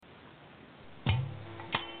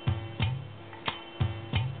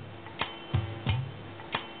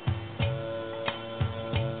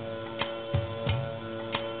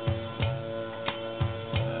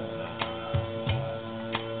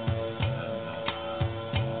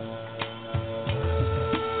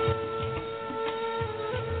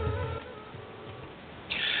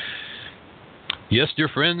Yes, dear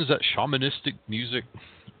friends, that shamanistic music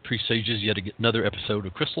presages yet another episode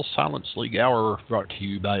of Crystal Silence League Hour, brought to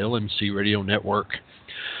you by LMC Radio Network,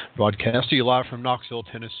 broadcast to you live from Knoxville,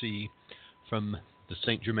 Tennessee, from the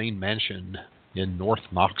Saint Germain Mansion in North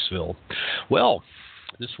Knoxville. Well,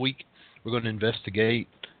 this week we're going to investigate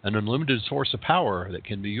an unlimited source of power that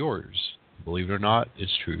can be yours. Believe it or not,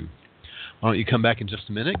 it's true. Why don't you come back in just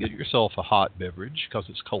a minute, get yourself a hot beverage because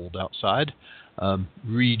it's cold outside,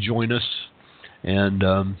 rejoin us, and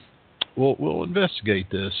we'll investigate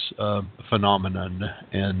this phenomenon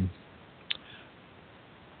and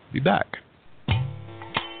be back.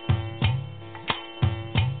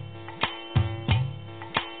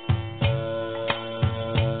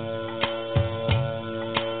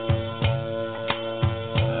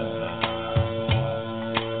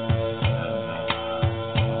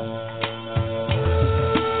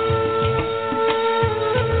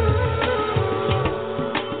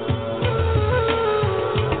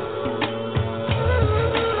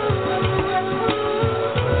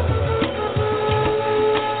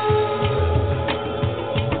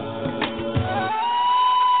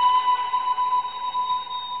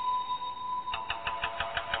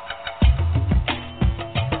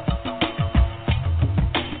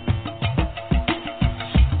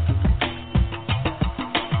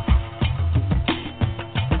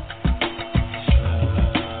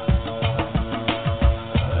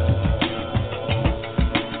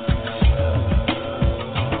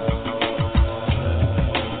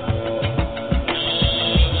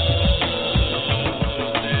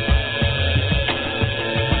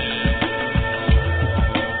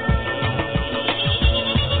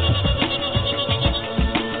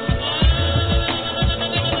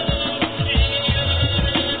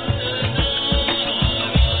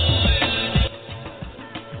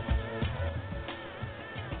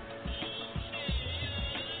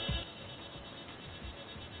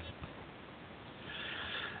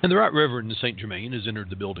 And the Right Reverend Saint Germain has entered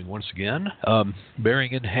the building once again,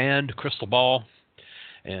 bearing in hand crystal ball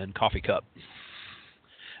and coffee cup.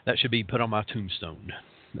 That should be put on my tombstone.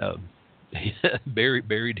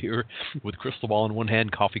 Buried here with crystal ball in one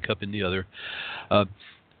hand, coffee cup in the other.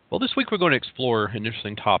 Well, this week we're going to explore an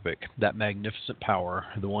interesting topic, that magnificent power,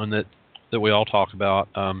 the one that we all talk about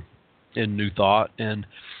in New Thought. And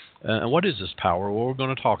what is this power? Well, we're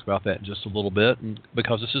going to talk about that in just a little bit,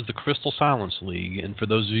 because this is the Crystal Silence League. And for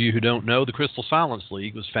those of you who don't know, the Crystal Silence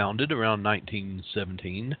League was founded around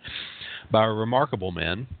 1917 by a remarkable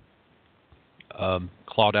man,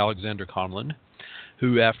 Claude Alexander Conlon,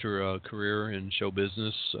 who, after a career in show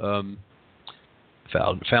business,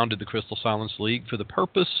 founded the Crystal Silence League for the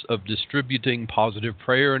purpose of distributing positive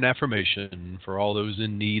prayer and affirmation for all those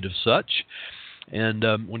in need of such. And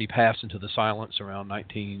when he passed into the silence around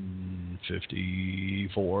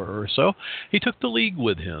 1954 or so, he took the league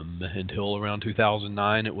with him until around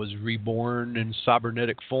 2009. It was reborn in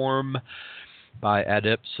cybernetic form by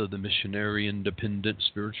adepts of the Missionary Independent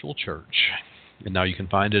Spiritual Church. And now you can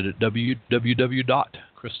find it at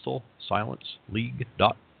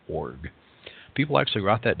www.crystalsilenceleague.org. People actually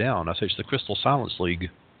write that down. I say it's the Crystal Silence League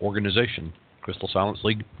organization,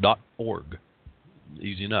 crystalsilenceleague.org.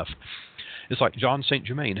 Easy enough. It's like Jon Saint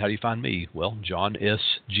Germain. How do you find me? Well,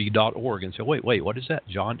 johnsg.org. And say, wait, what is that?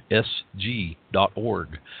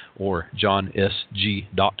 johnsg.org or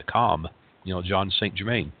johnsg.com.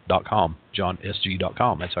 johnsaintgermain.com,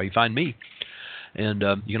 johnsg.com. That's how you find me. And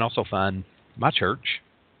you can also find my church,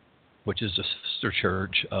 which is a sister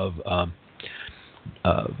church of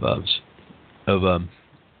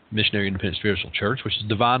Missionary Independent Spiritual Church, which is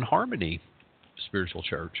Divine Harmony Spiritual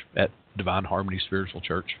Church at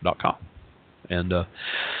divineharmonyspiritualchurch.com. And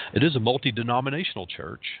it is a multi-denominational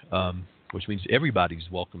church, which means everybody's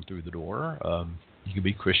welcome through the door. You can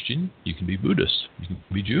be Christian, you can be Buddhist, you can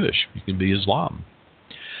be Jewish, you can be Islam,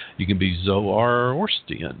 you can be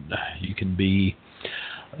Zoroastrian, you can be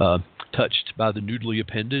touched by the noodly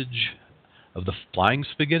appendage of the flying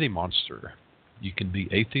spaghetti monster. You can be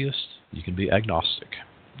atheist, you can be agnostic,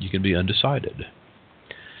 you can be undecided.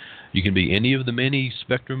 You can be any of the many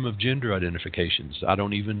spectrum of gender identifications. I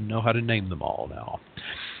don't even know how to name them all now.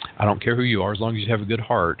 I don't care who you are. As long as you have a good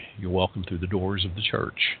heart, you're welcome through the doors of the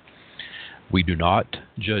church. We do not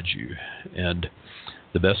judge you. And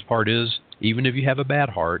the best part is, even if you have a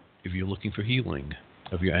bad heart, if you're looking for healing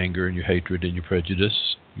of your anger and your hatred and your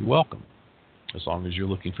prejudice, you're welcome, as long as you're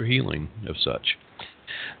looking for healing of such.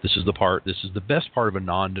 This is the best part of a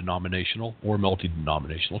non-denominational or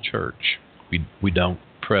multi-denominational church. We don't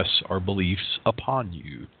press our beliefs upon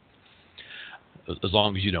you, as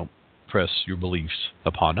long as you don't press your beliefs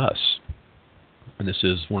upon us. and this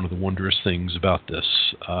is one of the wondrous things about this.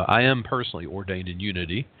 I am personally ordained in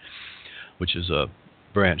Unity, which is a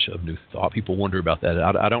branch of New Thought. People wonder about that.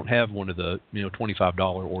 I don't have one of the $25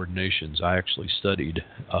 ordinations. I actually studied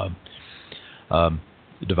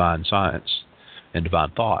divine science and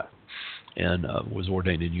divine thought, and was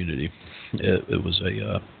ordained in Unity. It was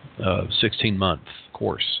a 16-month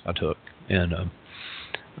course I took, and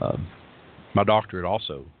my doctorate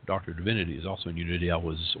also, Doctor of Divinity, is also in Unity. I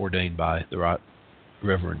was ordained by the right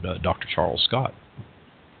Reverend Dr. Charles Scott,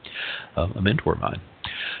 a mentor of mine.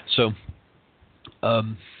 So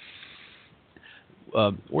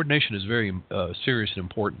ordination is a very serious and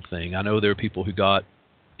important thing. I know there are people who got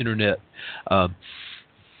internet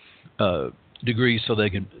degrees so they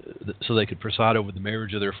could preside over the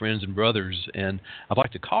marriage of their friends and brothers, and I'd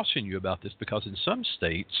like to caution you about this, because in some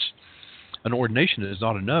states an ordination is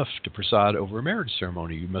not enough to preside over a marriage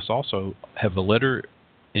ceremony. You must also have a letter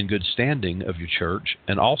in good standing of your church,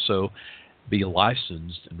 and also be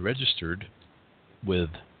licensed and registered with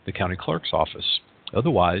the county clerk's office.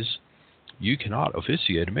 Otherwise, you cannot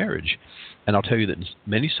officiate a marriage. And I'll tell you that in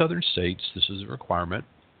many southern states, this is a requirement.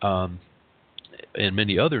 In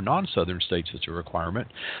many other non-southern states, it's a requirement.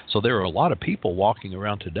 So there are a lot of people walking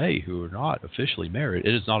around today who are not officially married.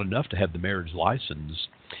 It is not enough to have the marriage license.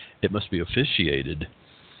 It must be officiated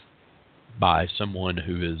by someone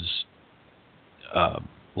who is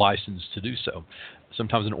licensed to do so.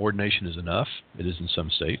 Sometimes an ordination is enough. It is in some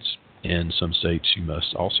states. In some states, you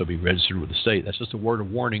must also be registered with the state. That's just a word of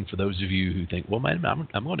warning for those of you who think, well, man,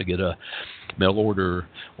 I'm going to get a mail order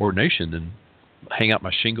ordination and hang out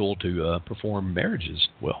my shingle to perform marriages.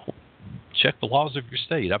 Well, check the laws of your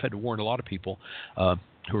state. I've had to warn a lot of people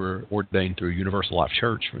who are ordained through Universal Life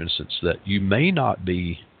Church, for instance, that you may not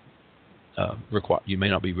be you may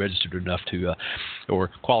not be registered enough to or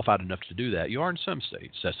qualified enough to do that. You are in some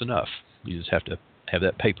states. That's enough. You just have to have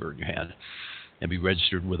that paper in your hand and be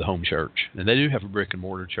registered with a home church. And they do have a brick and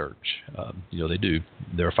mortar church. They do.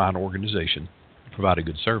 They're a fine organization, provide a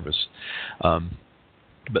good service.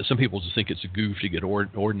 But some people just think it's a goof to get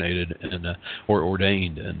ordinated and or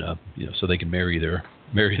ordained, and so they can marry their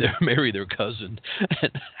cousin.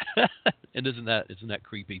 And isn't that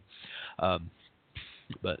creepy?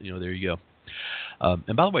 But there you go.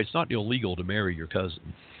 And by the way, it's not illegal to marry your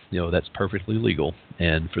cousin. That's perfectly legal.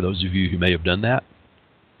 And for those of you who may have done that,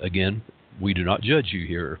 again, we do not judge you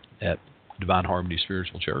here at Divine Harmony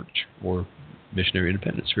Spiritual Church or Missionary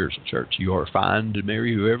Independent Spiritual Church. You are fine to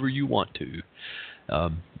marry whoever you want to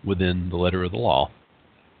within the letter of the law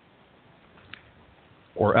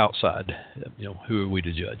or outside. Who are we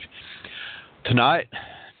to judge? Tonight,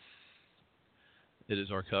 it is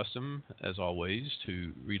our custom, as always,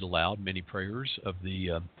 to read aloud many prayers of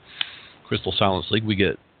the Crystal Silence League. We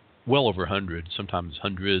get well over 100, sometimes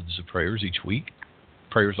hundreds of prayers each week.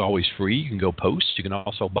 Prayer is always free. You can go post. You can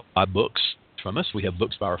also buy books from us. We have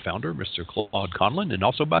books by our founder, Mr. Claude Conlon, and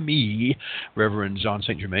also by me, Reverend Jon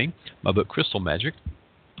Saint Germain. My book, Crystal Magic,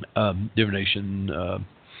 Divination,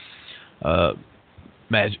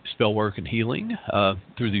 Magic, Spell Work, and Healing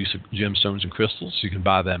through the use of gemstones and crystals. You can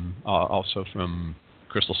buy them also from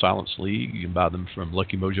Crystal Silence League. You can buy them from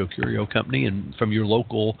Lucky Mojo Curio Company and from your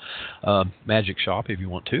local magic shop if you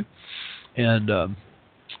want to. And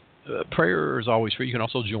prayer is always free. You can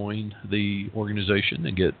also join the organization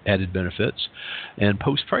and get added benefits and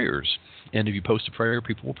post prayers. And if you post a prayer,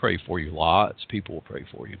 people will pray for you. Lots of people will pray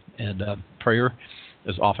for you. And prayer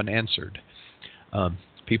is often answered.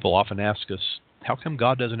 People often ask us, how come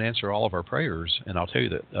God doesn't answer all of our prayers? And I'll tell you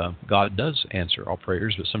that God does answer all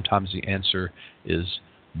prayers, but sometimes the answer is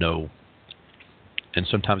no. And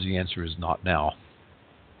sometimes the answer is not now.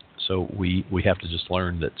 So we have to just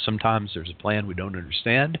learn that sometimes there's a plan we don't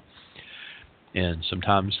understand, and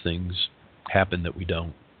sometimes things happen that we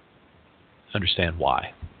don't understand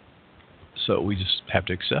why. So we just have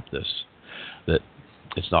to accept this, that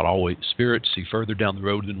it's not always, spirits see further down the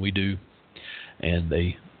road than we do, and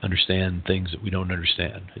they understand things that we don't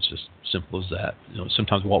understand. It's just simple as that.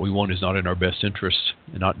 Sometimes what we want is not in our best interest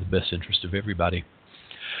and not in the best interest of everybody.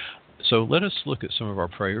 So let us look at some of our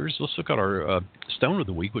prayers. Let's look at our stone of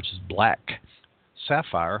the week, which is Black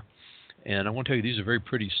Sapphire. And I want to tell you, these are very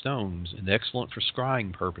pretty stones and excellent for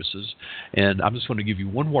scrying purposes. And I'm just going to give you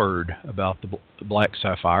one word about the Black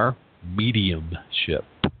Sapphire: mediumship.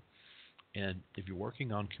 And if you're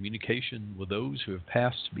working on communication with those who have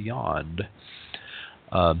passed beyond,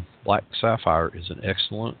 Black Sapphire is an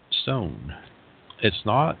excellent stone. It's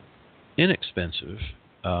not inexpensive,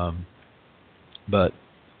 but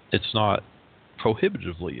it's not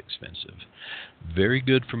prohibitively expensive. Very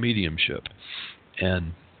good for mediumship.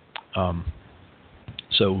 And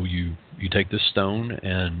So you take this stone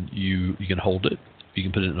and you can hold it. You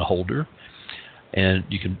can put it in a holder, and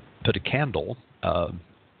you can put a candle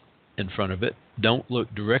in front of it. Don't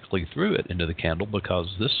look directly through it into the candle, because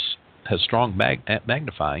this has strong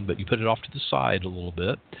magnifying, but you put it off to the side a little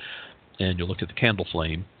bit, and you'll look at the candle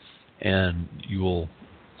flame, and you will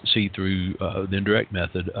see through the indirect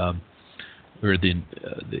method, or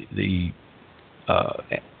the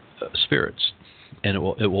spirits, and it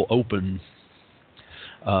will open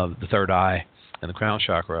the third eye and the crown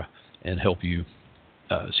chakra and help you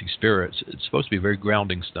see spirits. It's supposed to be a very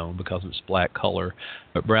grounding stone because of its black color,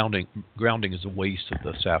 but grounding is a waste of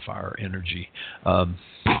the sapphire energy.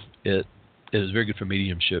 It is very good for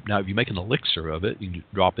mediumship. Now, if you make an elixir of it, you can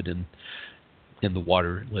drop it in the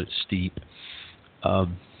water, let it steep.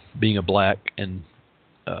 Being a black and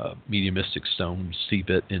mediumistic stone, steep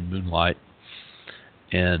it in moonlight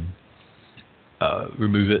and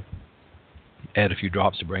remove it. Add a few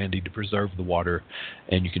drops of brandy to preserve the water,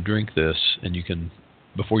 and you can drink this, and you can,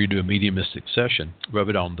 before you do a mediumistic session, rub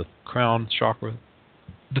it on the crown chakra,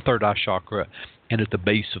 the third eye chakra, and at the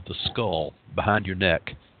base of the skull, behind your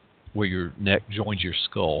neck, where your neck joins your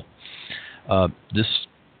skull. This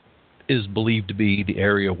is believed to be the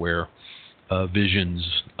area where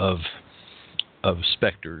visions of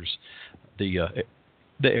specters, the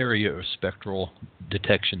area of spectral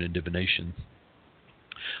detection and divination.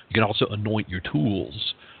 You can also anoint your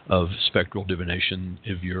tools of spectral divination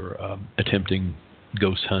if you're attempting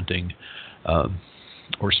ghost hunting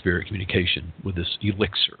or spirit communication with this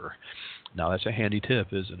elixir. Now, that's a handy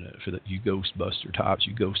tip, isn't it, for you ghost buster types,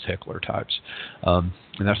 you ghost heckler types. And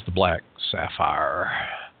that's the Black Sapphire.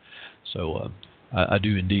 So I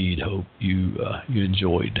do indeed hope you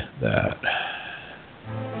enjoyed that.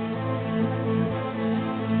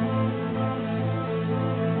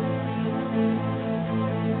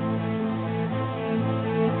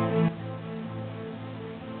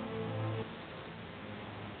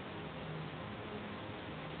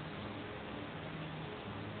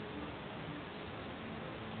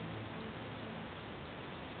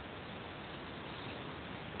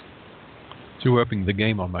 So we're upping the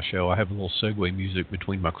game on my show. I have a little segue music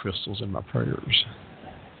between my crystals and my prayers.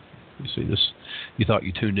 You see this? You thought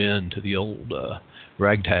you tuned in to the old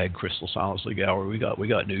ragtag Crystal Silence League hour. We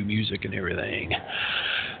got new music and everything.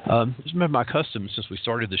 It's been my custom since we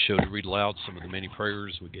started the show to read aloud some of the many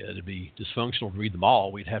prayers we get. It'd be dysfunctional to read them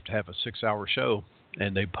all. We'd have to have a 6-hour show.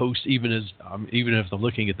 And they post even if I'm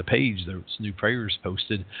looking at the page, there's new prayers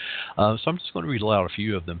posted. So I'm just going to read aloud a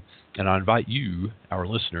few of them, and I invite you, our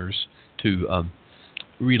listeners, to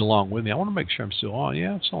read along with me. I want to make sure I'm still on.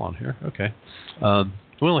 Yeah, I'm still on here. Okay.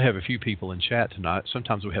 We only have a few people in chat tonight.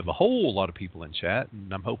 Sometimes we have a whole lot of people in chat,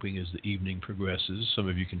 and I'm hoping as the evening progresses, some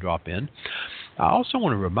of you can drop in. I also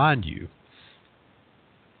want to remind you,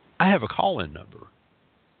 I have a call-in number.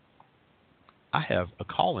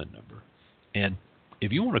 And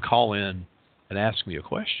if you want to call in and ask me a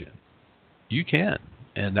question, you can.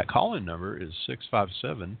 And that call-in number is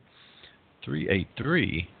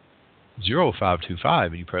 657-383-0525.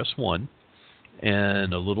 And you press 1,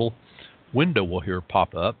 and a little window will here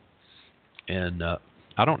pop up. And I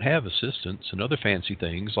don't have assistants and other fancy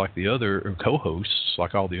things like the other co-hosts,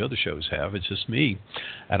 like all the other shows have. It's just me.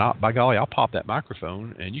 And by golly, I'll pop that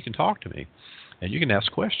microphone, and you can talk to me. And you can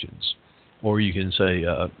ask questions. Or you can say,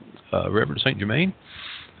 Reverend Saint Germain,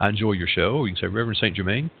 I enjoy your show. Or you can say, Reverend Saint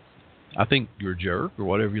Germain, I think you're a jerk, or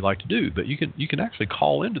whatever you like to do. But you can actually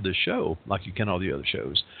call into this show like you can all the other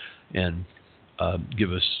shows and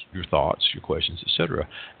give us your thoughts, your questions, etc.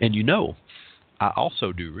 And I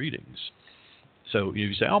also do readings. So if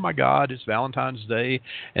you say, oh my God, it's Valentine's Day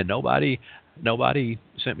and nobody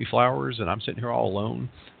sent me flowers and I'm sitting here all alone.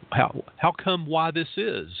 How come why this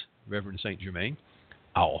is, Reverend Saint Germain?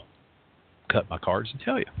 I'll cut my cards and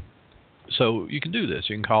tell you. So you can do this.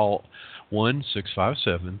 You can call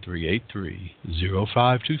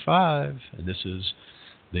 1-657-383-0525, and this is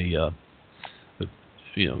the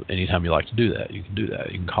anytime you like to do that, you can do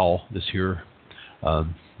that. You can call this here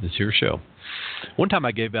show. One time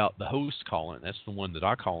I gave out the host call-in. That's the one that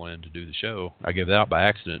I call in to do the show. I gave that out by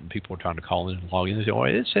accident, and people were trying to call in and log in. They said, "Oh,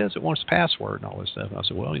 it says it wants a password and all this stuff." And I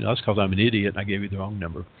said, "Well, that's because I'm an idiot and I gave you the wrong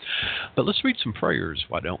number." But let's read some prayers,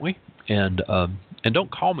 why don't we? And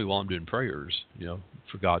don't call me while I'm doing prayers.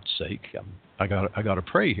 For God's sake, I got to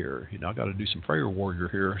pray here. I got to do some prayer warrior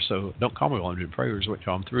here. So don't call me while I'm doing prayers. Wait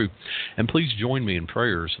till I'm through. And please join me in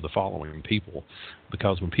prayers for the following people,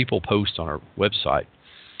 because when people post on our website,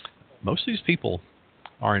 most of these people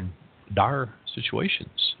are in dire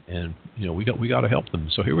situations, and we got to help them.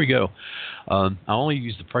 So here we go. I only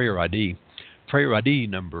use the prayer ID. Prayer ID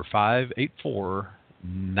number 584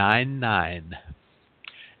 99.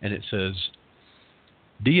 And it says,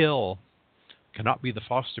 DL cannot be the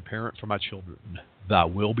foster parent for my children. Thy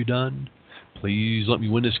will be done. Please let me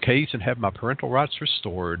win this case and have my parental rights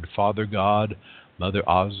restored. Father God, Mother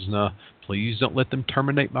Asna, please don't let them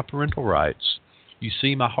terminate my parental rights. You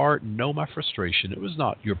see my heart and know my frustration. It was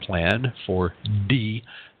not your plan for D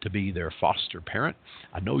to be their foster parent.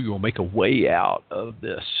 I know you will make a way out of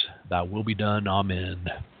this. Thy will be done. Amen.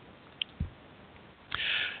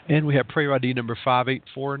 And we have prayer ID number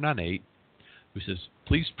 58498, who says,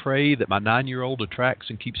 please pray that my 9-year-old attracts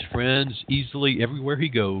and keeps friends easily everywhere he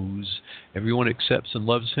goes. Everyone accepts and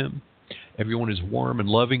loves him. Everyone is warm and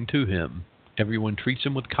loving to him. Everyone treats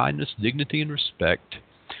him with kindness, dignity, and respect.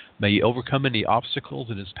 May he overcome any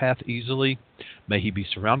obstacles in his path easily. May he be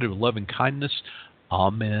surrounded with loving kindness.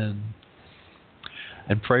 Amen.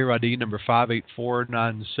 And prayer ID number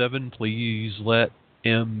 58497, please let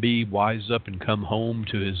him be wise up and come home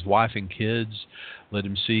to his wife and kids. Let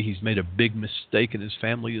him see he's made a big mistake and his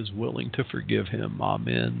family is willing to forgive him.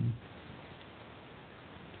 Amen.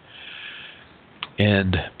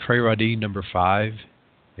 And prayer ID number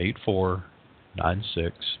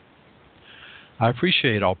 58496. I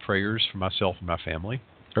appreciate all prayers for myself and my family.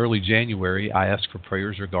 Early January, I asked for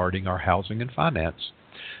prayers regarding our housing and finance.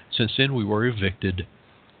 Since then, we were evicted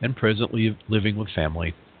and presently living with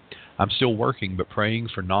family. I'm still working, but praying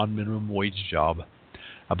for non-minimum wage job.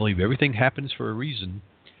 I believe everything happens for a reason,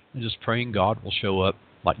 and just praying God will show up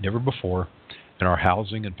like never before in our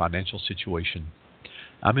housing and financial situation.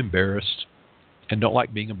 I'm embarrassed and don't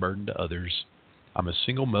like being a burden to others. I'm a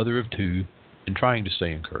single mother of 2 and trying to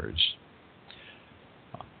stay encouraged.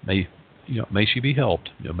 May she be helped.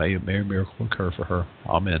 May a miracle occur for her.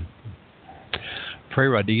 Amen.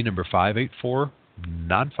 Prayer ID number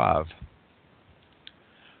 58495.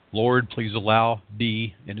 Lord, please allow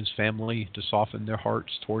D and his family to soften their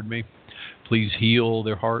hearts toward me. Please heal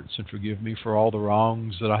their hearts and forgive me for all the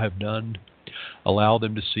wrongs that I have done. Allow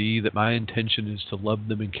them to see that my intention is to love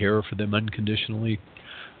them and care for them unconditionally.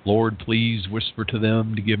 Lord, please whisper to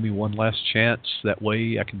them to give me one last chance. That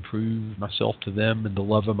way I can prove myself to them and the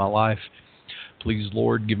love of my life. Please,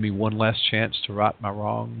 Lord, give me one last chance to right my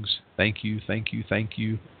wrongs. Thank you, thank you, thank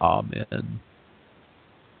you. Amen.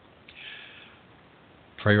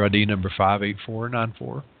 Prayer ID number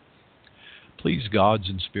 58494. Please, gods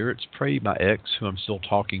and spirits, pray my ex, who I'm still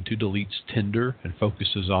talking to, deletes Tinder and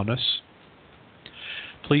focuses on us.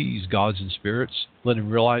 Please, gods and spirits, let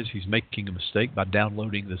him realize he's making a mistake by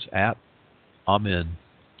downloading this app. Amen.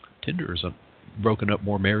 Tinder has broken up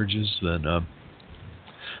more marriages than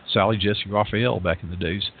Sally, Jesse, Raphael back in the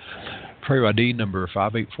days. Prayer ID number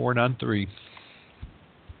 58493.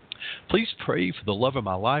 Please pray for the love of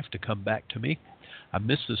my life to come back to me. I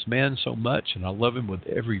miss this man so much, and I love him with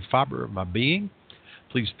every fiber of my being.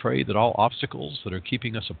 Please pray that all obstacles that are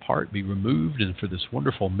keeping us apart be removed, and for this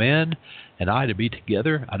wonderful man and I to be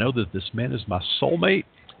together. I know that this man is my soulmate.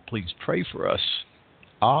 Please pray for us.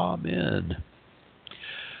 Amen.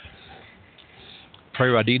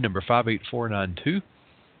 Prayer ID number 58492.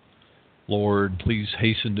 Lord, please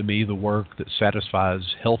hasten to me the work that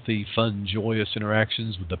satisfies healthy, fun, joyous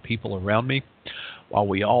interactions with the people around me, while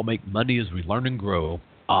we all make money as we learn and grow.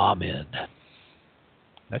 Amen.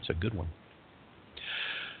 That's a good one.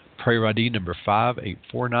 Prayer ID number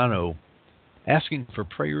 58490. Asking for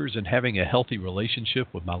prayers and having a healthy relationship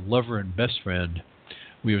with my lover and best friend.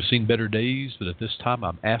 We have seen better days, but at this time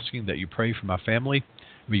I'm asking that you pray for my family,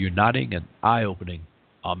 reuniting and eye-opening.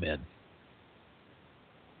 Amen.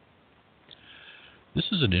 This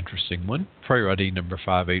is an interesting one. Prayer ID number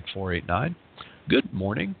 58489. Good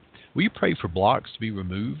morning. Will you pray for blocks to be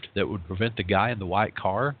removed that would prevent the guy in the white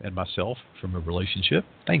car and myself from a relationship?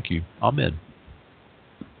 Thank you. Amen.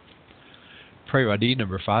 Prayer ID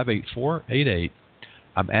number 58488.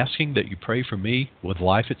 I'm asking that you pray for me with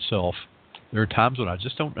life itself. There are times when I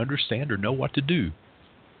just don't understand or know what to do.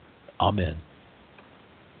 Amen.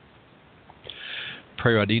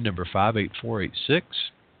 Prayer ID number 58486.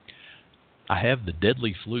 I have the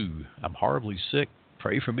deadly flu. I'm horribly sick.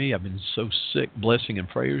 Pray for me. I've been so sick. Blessing and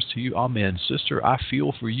prayers to you. Amen. Sister, I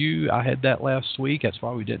feel for you. I had that last week. That's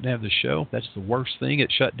why we didn't have the show. That's the worst thing.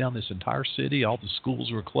 It shut down this entire city. All the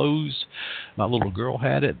schools were closed. My little girl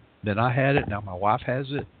had it. Then I had it. Now my wife has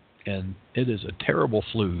it. And it is a terrible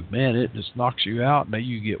flu. Man, it just knocks you out. May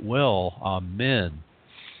you get well. Amen.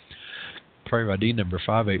 Prayer ID number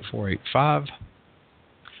 58485.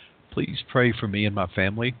 Please pray for me and my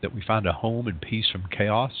family that we find a home and peace from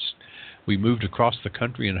chaos. We moved across the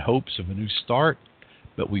country in hopes of a new start,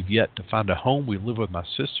 but we've yet to find a home. We live with my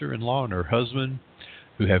sister-in-law and her husband,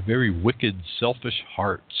 who have very wicked, selfish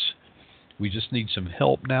hearts. We just need some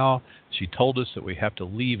help now. She told us that we have to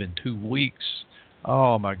leave in 2 weeks.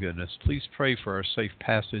 Oh, my goodness. Please pray for our safe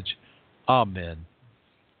passage. Amen.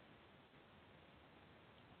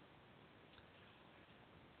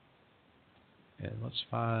 And let's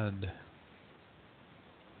find...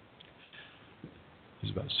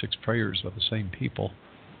 There's about 6 prayers by the same people.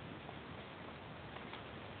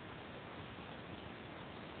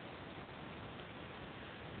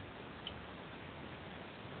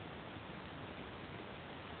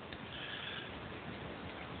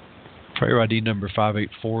 Prayer ID number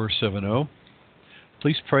 58470.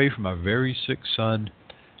 Please pray for my very sick son,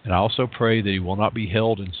 and I also pray that he will not be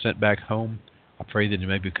held and sent back home. I pray that he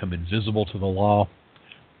may become invisible to the law.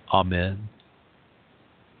 Amen.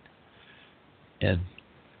 And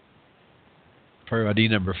prayer ID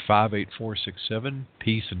number 58467.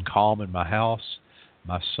 Peace and calm in my house.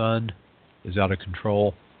 My son is out of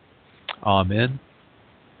control. Amen.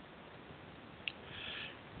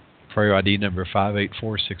 Prayer ID number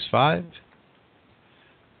 58465.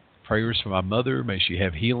 Prayers for my mother. May she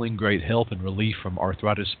have healing, great health, and relief from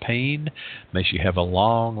arthritis pain. May she have a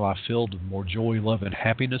long life filled with more joy, love, and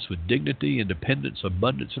happiness, with dignity, independence,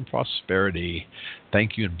 abundance, and prosperity.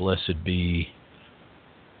 Thank you and blessed be.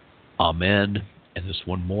 Amen. And this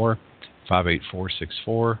one more,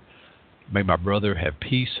 58464. May my brother have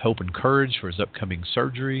peace, hope, and courage for his upcoming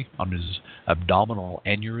surgery on his abdominal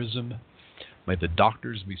aneurysm. May the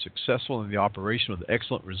doctors be successful in the operation with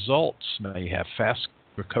excellent results. May he have fast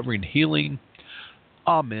recovery and healing.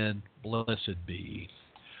 Amen. Blessed be.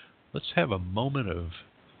 Let's have a moment of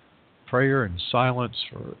prayer and silence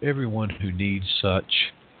for everyone who needs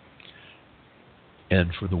such,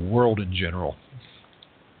 and for the world in general.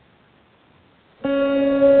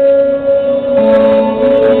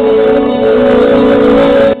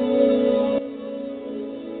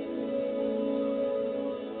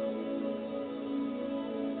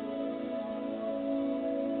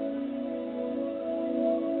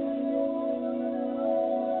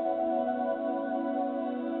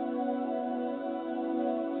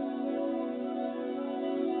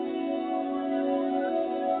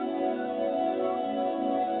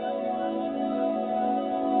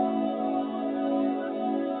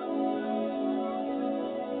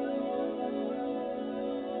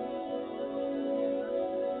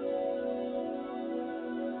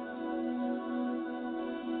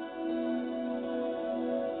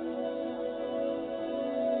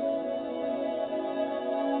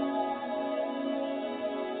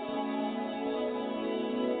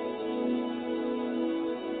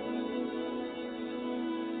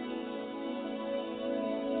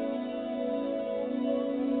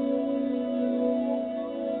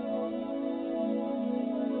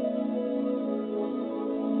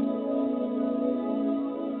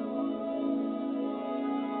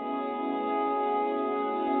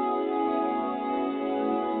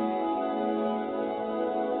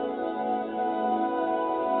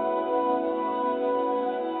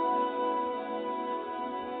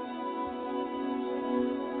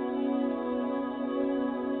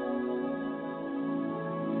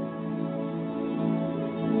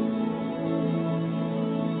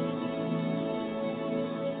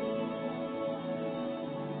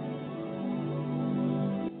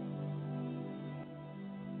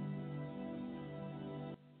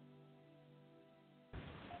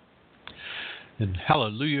 And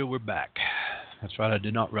hallelujah, we're back. That's right, I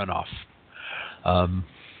did not run off.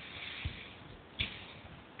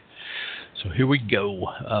 So here we go.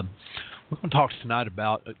 We're going to talk tonight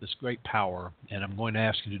about this great power, and I'm going to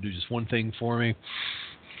ask you to do just one thing for me.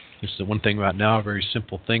 This is the one thing right now, a very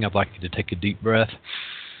simple thing. I'd like you to take a deep breath.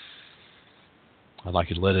 I'd like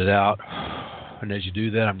you to let it out. And as you do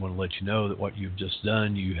that, I'm going to let you know that what you've just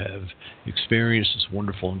done, you have experienced this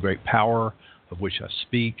wonderful and great power of which I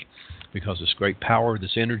speak, because this great power,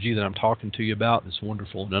 this energy that I'm talking to you about, this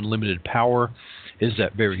wonderful and unlimited power, is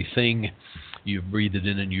that very thing. You've breathed it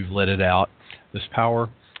in and you've let it out. This power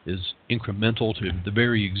is incremental to the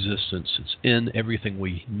very existence. It's in everything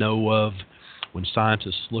we know of. When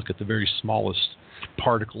scientists look at the very smallest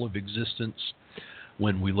particle of existence,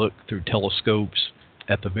 when we look through telescopes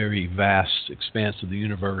at the very vast expanse of the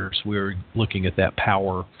universe, we're looking at that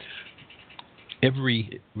power.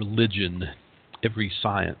 Every religion, every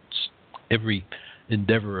science, every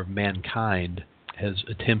endeavor of mankind has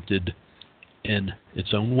attempted in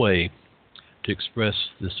its own way to express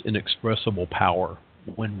this inexpressible power.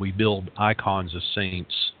 When we build icons of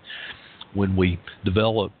saints, when we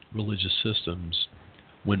develop religious systems,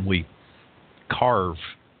 when we carve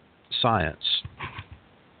science,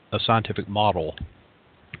 a scientific model,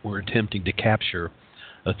 we're attempting to capture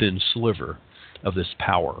a thin sliver of this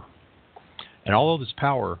power. And although this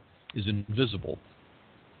power is invisible,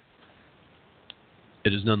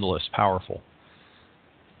 it is nonetheless powerful.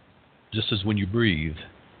 Just as when you breathe,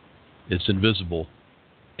 it's invisible,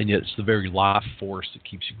 and yet it's the very life force that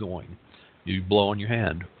keeps you going. You blow on your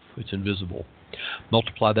hand, it's invisible.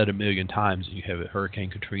 Multiply that 1,000,000 times and you have Hurricane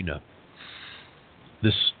Katrina.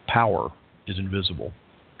 This power is invisible,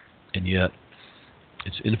 and yet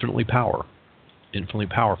it's infinitely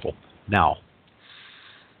powerful. Now,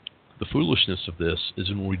 the foolishness of this is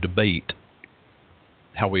when we debate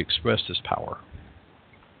how we express this power.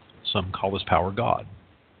 Some call this power God.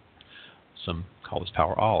 Some call this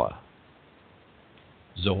power Allah.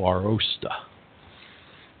 Zoroaster.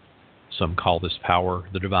 Some call this power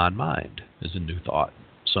the divine mind, as in New Thought.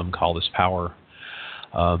 Some call this power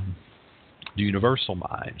the universal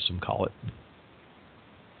mind. Some call it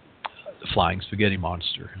the flying spaghetti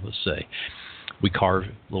monster, let's say. We carve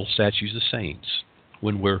little statues of saints.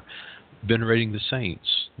 When we're venerating the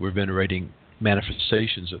saints, we're venerating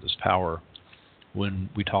manifestations of this power. When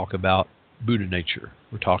we talk about Buddha nature,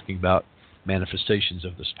 we're talking about manifestations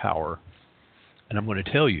of this power. And I'm going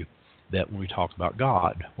to tell you that when we talk about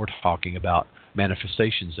God, we're talking about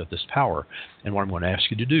manifestations of this power. And what I'm going to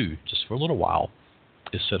ask you to do, just for a little while,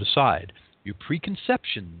 is set aside your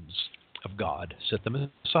preconceptions of God. Set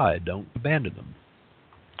them aside. Don't abandon them,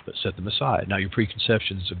 but set them aside. Now, your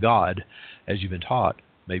preconceptions of God, as you've been taught,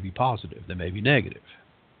 may be positive. They may be negative.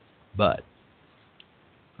 But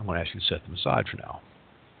I'm going to ask you to set them aside for now.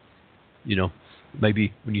 You know,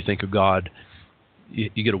 maybe when you think of God,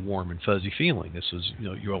 you get a warm and fuzzy feeling. This is,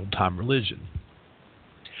 your old-time religion.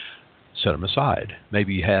 Set them aside.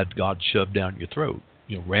 Maybe you had God shoved down your throat,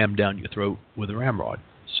 rammed down your throat with a ramrod.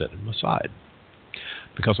 Set them aside.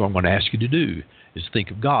 Because what I'm going to ask you to do is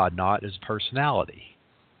think of God not as personality,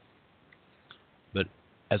 but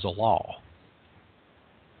as a law.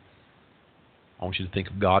 I want you to think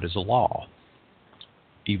of God as a law,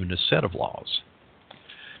 even a set of laws.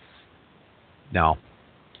 Now,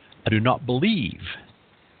 I do not believe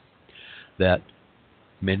that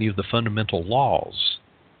many of the fundamental laws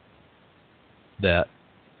that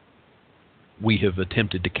we have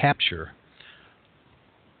attempted to capture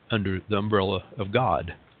under the umbrella of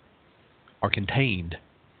God are contained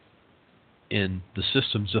in the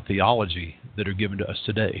systems of theology that are given to us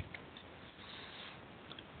today,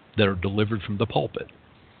 that are delivered from the pulpit,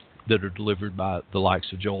 that are delivered by the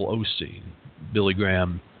likes of Joel Osteen, Billy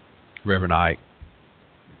Graham, Reverend Ike,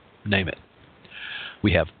 name it.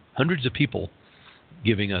 We have hundreds of people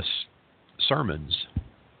giving us sermons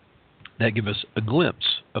that give us a glimpse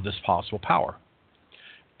of this possible power.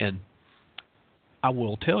 And I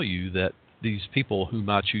will tell you that these people whom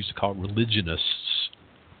I choose to call religionists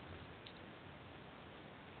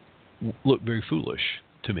look very foolish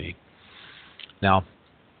to me. Now,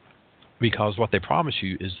 because what they promise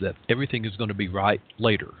you is that everything is going to be right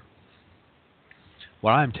later.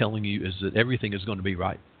 What I'm telling you is that everything is going to be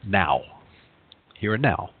right now, here and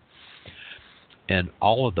now. And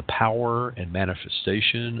all of the power and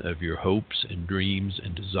manifestation of your hopes and dreams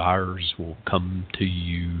and desires will come to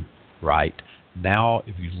you right now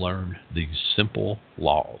if you learn these simple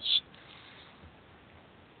laws.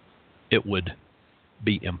 It would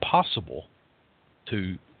be impossible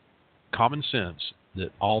to common sense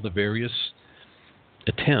that all the various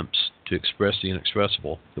attempts to express the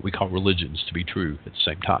inexpressible that we call religions to be true at the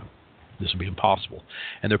same time. This would be impossible.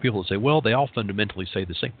 And there are people that say, well, they all fundamentally say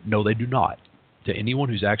the same. No, they do not. To anyone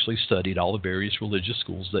who's actually studied all the various religious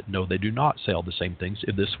schools, that no, they do not say all the same things.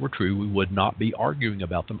 If this were true, we would not be arguing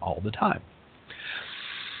about them all the time.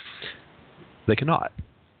 They cannot.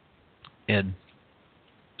 And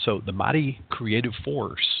so the mighty creative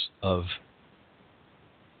force of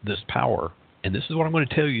this power, and this is what I'm going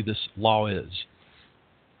to tell you this law is.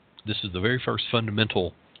 This is the very first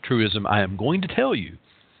fundamental truism I am going to tell you,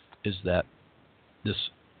 is that this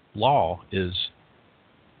law is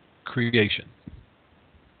creation.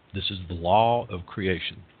 This is the law of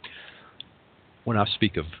creation. When I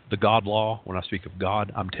speak of the God law, when I speak of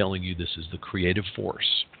God, I'm telling you this is the creative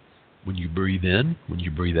force. When you breathe in, when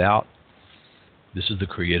you breathe out, this is the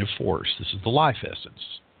creative force. This is the life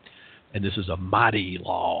essence. And this is a mighty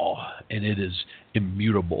law, and it is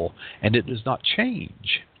immutable, and it does not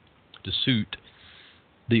change to suit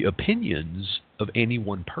the opinions of any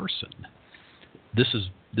one person. This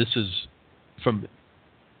is from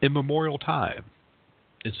immemorial time.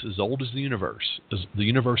 It's as old as the universe. The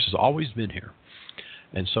universe has always been here,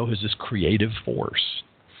 and so has this creative force.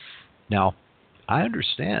 Now, I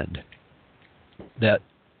understand that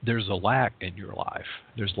there's a lack in your life.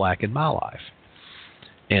 There's lack in my life.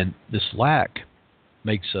 And this lack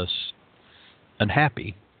makes us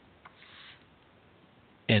unhappy.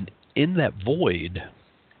 And in that void,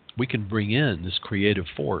 we can bring in this creative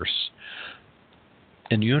force.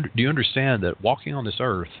 And do you understand that walking on this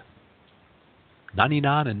earth,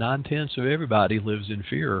 99 and 9/10 of everybody lives in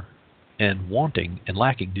fear and wanting and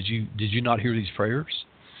lacking. Did you not hear these prayers?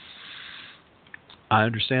 I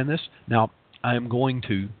understand this. Now, I am going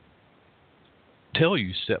to tell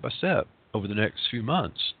you step by step over the next few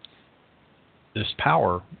months this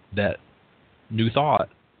power that New Thought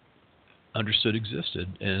understood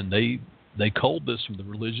existed, and they culled this from the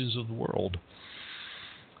religions of the world.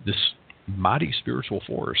 This mighty spiritual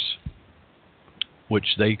force,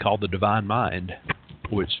 which they call the divine mind,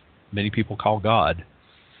 which many people call God,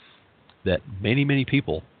 that many, many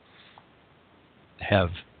people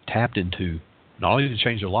have tapped into, not only to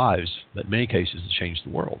change their lives, but in many cases to change the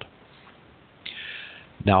world.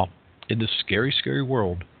 Now, in this scary, scary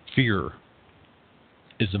world, fear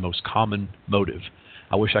is the most common motive.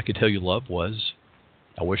 I wish I could tell you love was.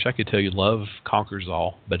 I wish I could tell you love conquers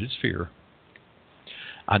all, but it's fear.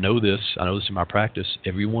 I know this in my practice.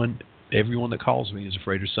 Everyone that calls me is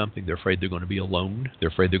afraid of something. They're afraid they're going to be alone. They're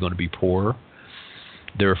afraid they're going to be poor.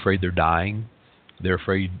 They're afraid they're dying. They're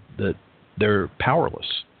afraid that they're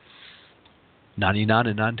powerless. 99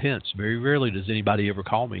 and 9/10. Very rarely does anybody ever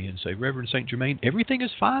call me and say, Reverend Saint Germain, everything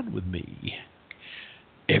is fine with me.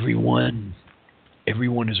 Everyone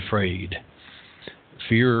is afraid.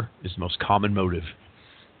 Fear is the most common motive.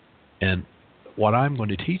 And what I'm going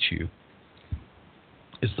to teach you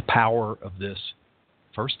is the power of this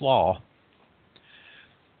first law.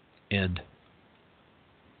 And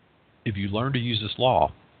if you learn to use this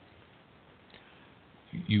law,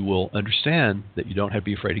 you will understand that you don't have to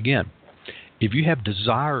be afraid again. If you have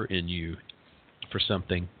desire in you for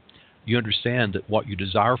something, you understand that what you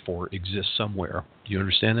desire for exists somewhere. Do you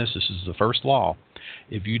understand this? This is the first law.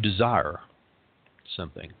 If you desire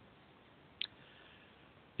something,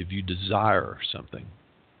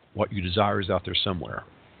 what you desire is out there somewhere.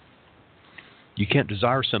 You can't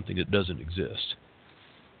desire something that doesn't exist.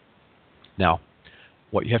 Now,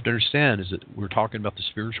 what you have to understand is that we're talking about the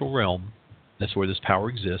spiritual realm. That's where this power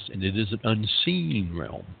exists, and it is an unseen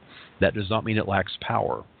realm. That does not mean it lacks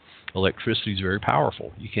power. Electricity is very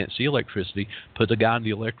powerful. You can't see electricity. Put the guy in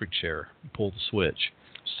the electric chair, pull the switch,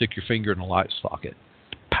 stick your finger in a light socket.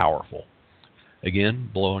 Powerful. Again,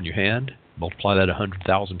 blow on your hand, multiply that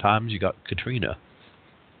 100,000 times, you got Katrina.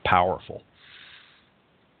 Powerful.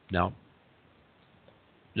 Now,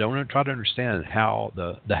 don't try to understand how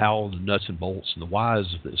the nuts and bolts and the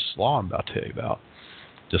whys of this law I'm about to tell you about.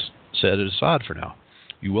 Just set it aside for now.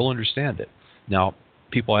 You will understand it. Now,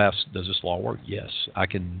 people ask, does this law work? Yes, I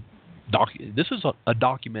can. This is a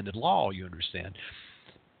documented law, you understand.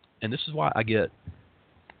 And this is why I get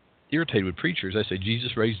irritated with preachers. I say,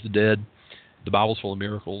 Jesus raised the dead. The Bible's full of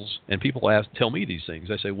miracles. And people tell me these things.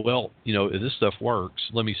 I say, well, if this stuff works,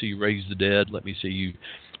 let me see you raise the dead. Let me see you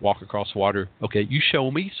walk across water. Okay, you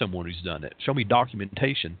show me someone who's done it. Show me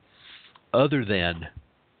documentation other than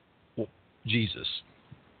Jesus.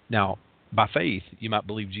 Now, by faith, you might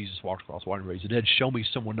believe Jesus walked across water and raised the dead. Show me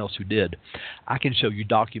someone else who did. I can show you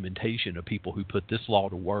documentation of people who put this law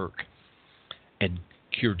to work and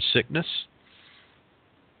cured sickness,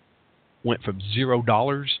 went from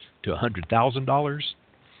 $0 to $100,000,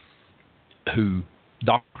 who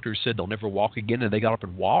doctors said they'll never walk again, and they got up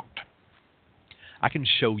and walked. I can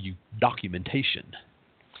show you documentation.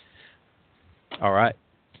 All right?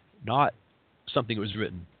 Not something that was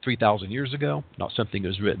written 3,000 years ago, not something that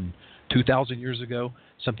was written 2,000 years ago,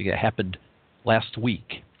 something that happened last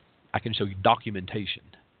week. I can show you documentation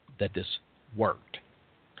that this worked.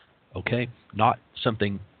 Okay? Not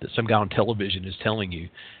something that some guy on television is telling you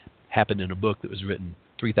happened in a book that was written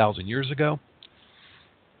 3,000 years ago.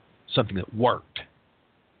 Something that worked.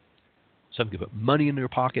 Something that put money in your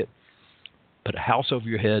pocket, put a house over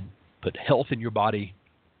your head, put health in your body,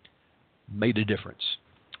 made a difference.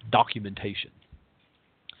 Documentation.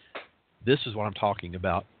 This is what I'm talking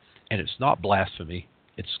about, and it's not blasphemy,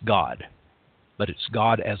 it's God. But it's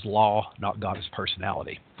God as law, not God as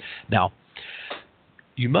personality. Now,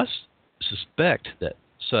 you must suspect that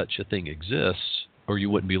such a thing exists, or you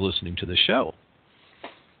wouldn't be listening to the show.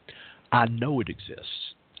 I know it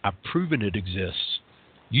exists. I've proven it exists.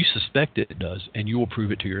 You suspect it does, and you will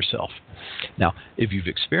prove it to yourself. Now, if you've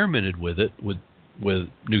experimented with it, with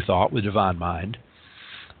New Thought, with Divine Mind,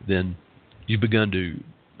 then you've begun to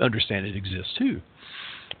understand it exists too.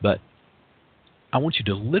 But I want you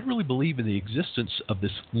to literally believe in the existence of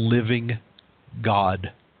this living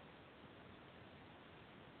God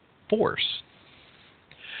force.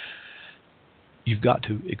 You've got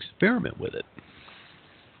to experiment with it.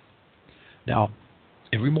 Now,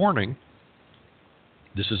 every morning,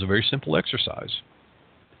 This is a very simple exercise.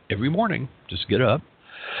 Every morning, just get up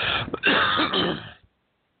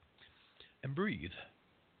and breathe.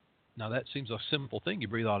 Now, that seems a simple thing. You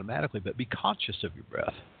breathe automatically, but be conscious of your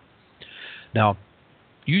breath. Now,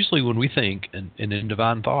 usually when we think, and in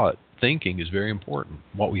divine thought, thinking is very important.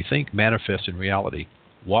 What we think manifests in reality.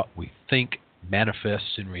 What we think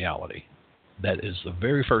manifests in reality. That is the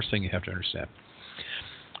very first thing you have to understand.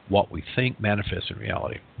 What we think manifests in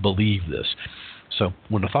reality. Believe this. So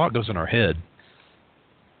when a thought goes in our head,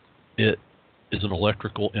 it is an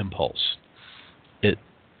electrical impulse.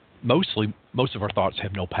 Most of our thoughts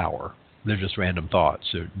have no power. They're just random thoughts.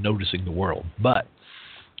 They're noticing the world. But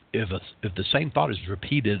if the same thought is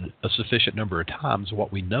repeated a sufficient number of times,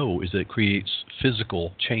 what we know is that it creates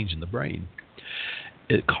physical change in the brain.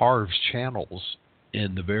 It carves channels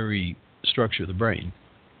in the very structure of the brain.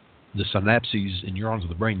 The synapses and neurons of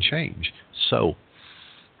the brain change. So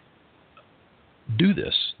do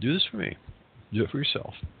this. Do this for me. Do it for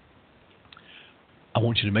yourself. I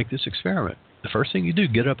want you to make this experiment. The first thing you do,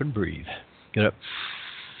 get up and breathe. Get up.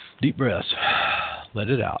 Deep breaths. Let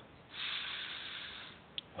it out.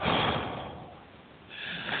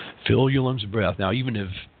 Fill your lungs with breath. Now, even if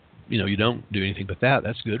you don't do anything but that,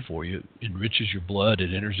 that's good for you. It enriches your blood.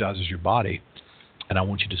 It energizes your body. And I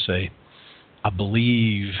want you to say, I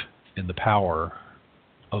believe in the power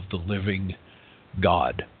of the living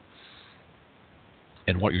God.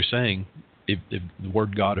 And what you're saying, if the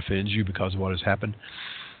word God offends you because of what has happened,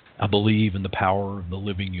 I believe in the power of the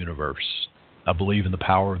living universe. I believe in the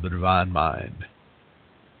power of the divine mind.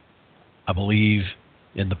 I believe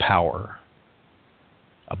in the power.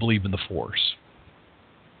 I believe in the force.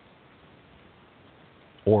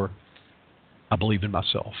 Or I believe in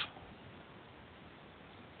myself.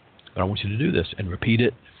 But I want you to do this and repeat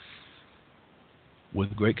it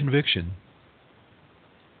with great conviction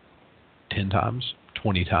 10 times,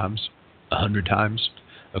 20 times, 100 times,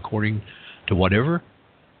 according to whatever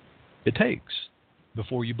it takes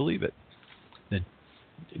before you believe it. Then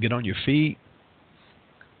get on your feet,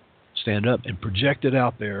 stand up, and project it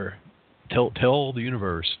out there. Tell the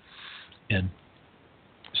universe, and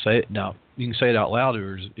say it. Now you can say it out loud,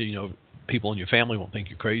 or people in your family won't think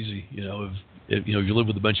you're crazy. If you live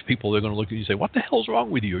with a bunch of people, they're going to look at you and say, "What the hell's wrong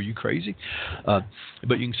with you? Are you crazy?" But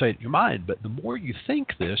you can say it in your mind. But the more you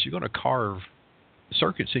think this, you're going to carve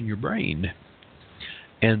circuits in your brain,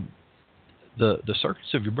 and the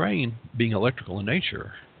circuits of your brain, being electrical in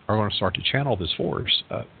nature, are going to start to channel this force.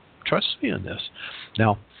 Trust me on this.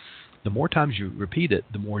 Now, the more times you repeat it,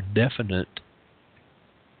 the more definite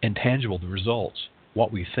and tangible the results.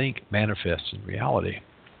 What we think manifests in reality.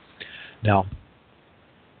 Now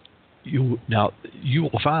you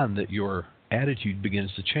will find that your attitude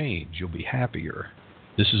begins to change. You'll be happier.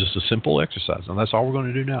 This is just a simple exercise, and that's all we're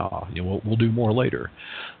going to do now. We'll do more later,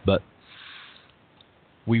 but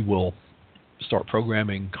we will start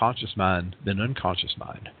programming conscious mind then unconscious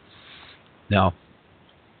mind. Now,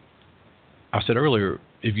 I said earlier,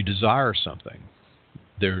 if you desire something,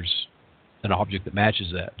 there's an object that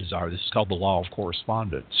matches that desire. This is called the law of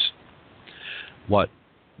correspondence. What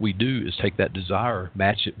we do is take that desire,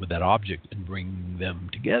 match it with that object, and bring them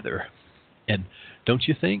together. And don't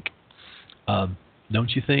you think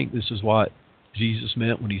this is what Jesus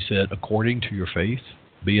meant when he said, according to your faith,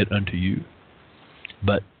 be it unto you?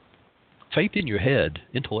 But faith in your head,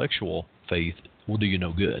 intellectual faith, will do you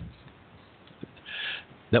no good.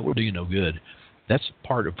 That will do you no good. That's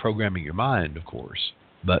part of programming your mind, of course.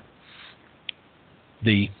 But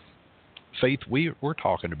the faith we're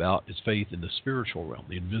talking about is faith in the spiritual realm,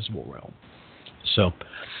 the invisible realm. So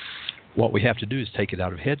what we have to do is take it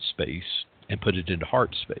out of head space and put it into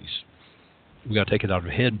heart space. We've got to take it out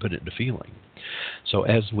of head and put it into feeling. So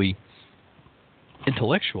as we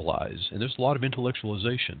intellectualize, and there's a lot of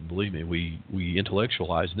intellectualization, believe me, we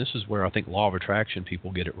intellectualize, and this is where I think law of attraction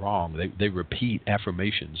people get it wrong. They repeat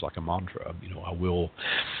affirmations like a mantra. I will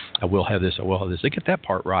have this, I will have this. They get that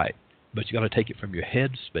part right, but you got to take it from your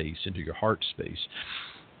head space into your heart space.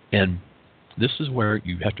 And this is where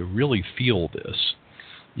you have to really feel this.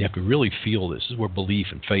 You have to really feel this. This is where belief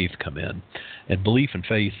and faith come in. And belief and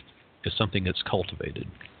faith is something that's cultivated.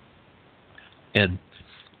 And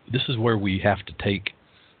this is where we have to take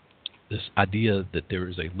this idea that there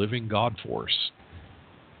is a living God force.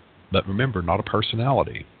 But remember, not a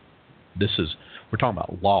personality. We're talking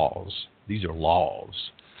about laws. These are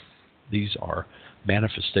laws. These are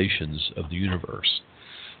manifestations of the universe.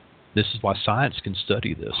 This is why science can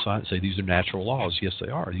study this. Science say these are natural laws. Yes, they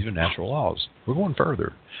are. These are natural laws. We're going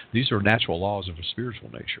further. These are natural laws of a spiritual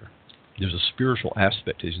nature. There's a spiritual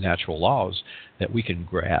aspect to these natural laws that we can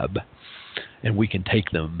grab, and we can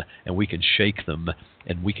take them, and we can shake them,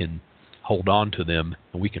 and we can hold on to them,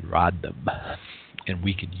 and we can ride them, and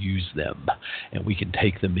we can use them, and we can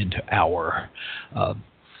take them into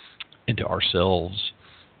ourselves.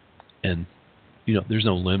 And there's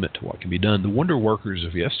no limit to what can be done. The wonder workers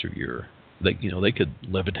of yesteryear, they could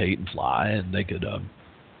levitate and fly, and they could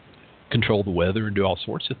control the weather and do all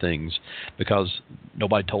sorts of things because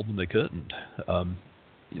nobody told them they couldn't.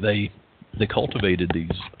 They cultivated these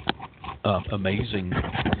amazing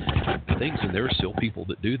things, and there are still people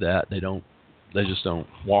that do that. They just don't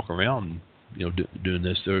walk around, doing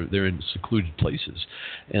this. They're in secluded places,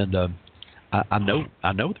 and I know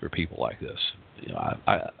there are people like this.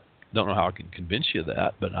 I don't know how I can convince you of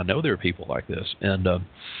that, but I know there are people like this, and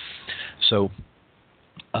so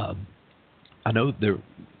I know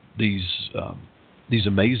these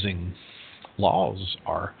amazing laws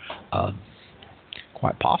are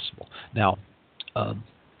quite possible. Now,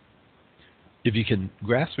 if you can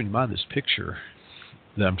grasp in your mind this picture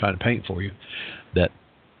that I'm trying to paint for you, that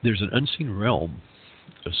there's an unseen realm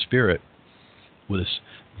of spirit with this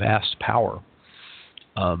vast power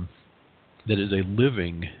that is a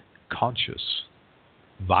living, conscious,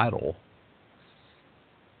 vital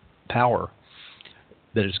power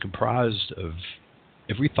that is comprised of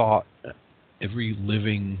every thought, every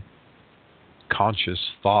living, conscious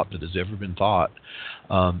thought that has ever been thought,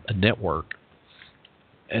 a network,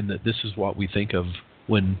 and that this is what we think of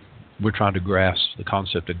when we're trying to grasp the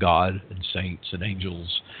concept of God and saints and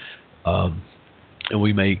angels, and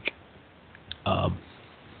we make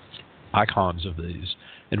icons of these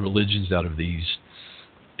and religions out of these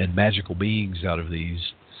and magical beings out of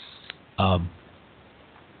these,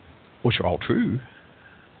 which are all true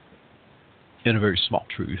in a very small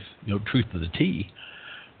truth, truth to the T.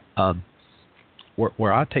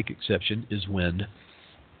 Where I take exception is when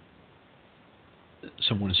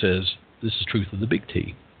someone says, this is truth of the big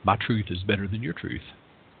T. My truth is better than your truth.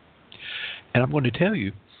 And I'm going to tell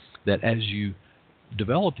you that as you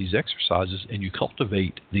develop these exercises and you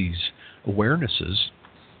cultivate these awarenesses,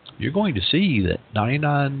 you're going to see that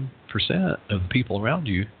 99% of the people around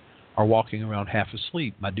you are walking around half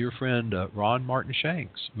asleep. My dear friend Ron Martin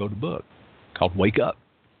Shanks wrote a book called Wake Up,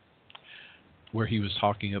 where he was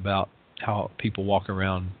talking about how people walk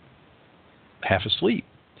around half asleep.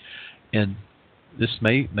 And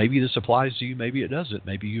maybe this applies to you, maybe it doesn't.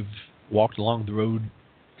 Maybe you've walked along the road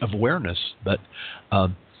of awareness, but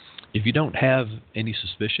if you don't have any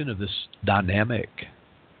suspicion of this dynamic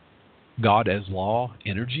God as law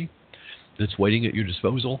energy that's waiting at your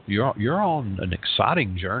disposal, you're on an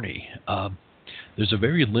exciting journey. There's a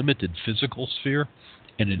very limited physical sphere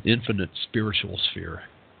and an infinite spiritual sphere.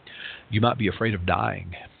 You might be afraid of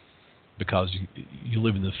dying because you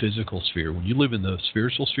live in the physical sphere. When you live in the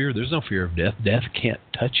spiritual sphere, there's no fear of death. Death can't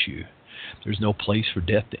touch you. There's no place for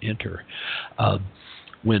death to enter.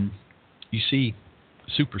 When you see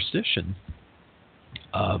superstition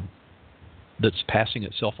that's passing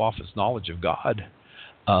itself off as knowledge of God,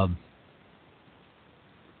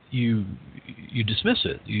 you dismiss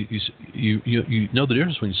it. You know the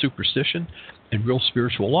difference between superstition and real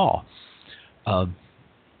spiritual law.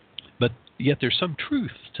 But yet there's some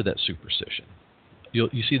truth to that superstition.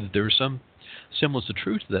 You see that there is some semblance of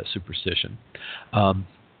truth to that superstition.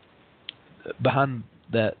 Behind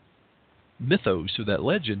that mythos or that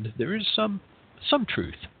legend, there is some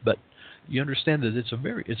truth, but you understand that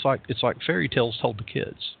it's like fairy tales told to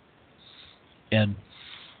kids, and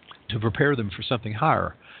to prepare them for something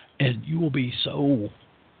higher. And you will be so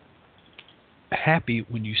happy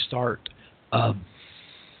when you start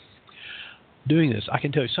doing this. I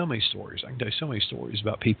can tell you so many stories.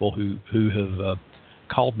 About people who have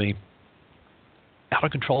called me out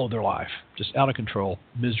of control of their life, just out of control,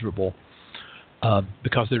 miserable,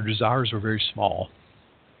 because their desires were very small.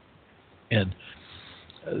 And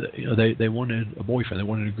they wanted a boyfriend, they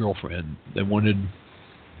wanted a girlfriend, they wanted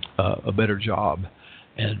a better job.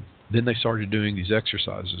 And then they started doing these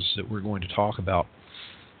exercises that we're going to talk about,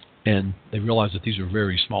 and they realized that these were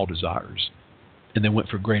very small desires, and they went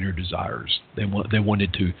for greater desires. They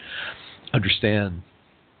wanted to understand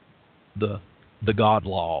the God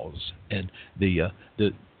laws and the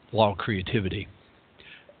law of creativity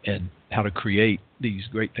and how to create these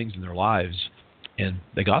great things in their lives. And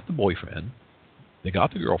they got the boyfriend, they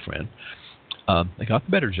got the girlfriend, they got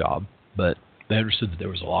the better job, but they understood that there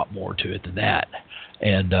was a lot more to it than that.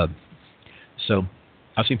 And so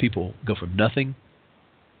I've seen people go from nothing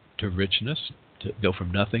to richness, to go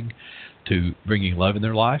from nothing to bringing love in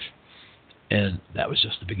their life. And that was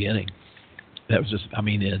just the beginning. That was just,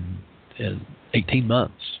 in 18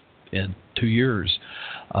 months, in 2 years,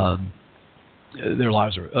 their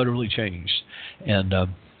lives are utterly changed. And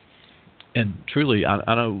truly,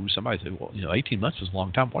 I know somebody said, well, 18 months is a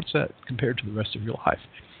long time. What's that compared to the rest of your life?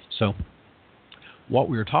 So what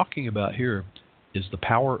we're talking about here is the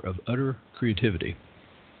power of utter creativity,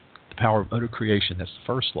 the power of utter creation. That's the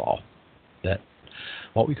first law, that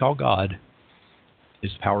what we call God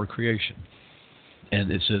is the power of creation.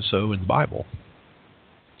 And it says so in the Bible.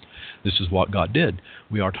 This is what God did.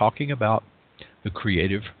 We are talking about the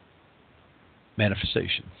creative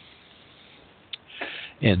manifestation.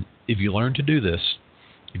 And if you learn to do this,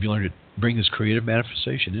 if you learn to bring this creative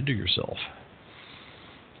manifestation into yourself,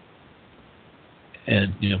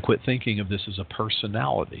 and quit thinking of this as a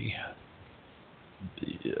personality,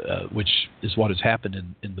 which is what has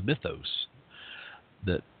happened in the mythos,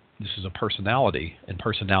 that this is a personality and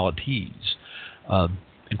personalities,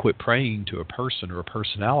 and quit praying to a person or a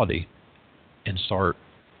personality, and start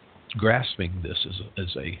grasping this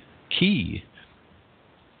as a key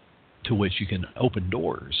to which you can open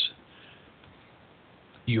doors.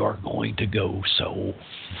 You are going to go so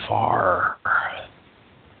far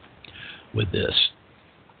with this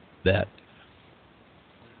that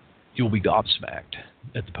you'll be gobsmacked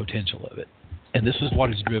at the potential of it. And this is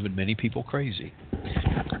what has driven many people crazy,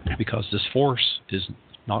 because this force is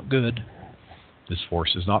not good. This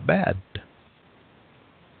force is not bad.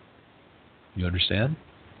 You understand?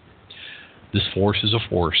 This force is a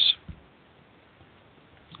force.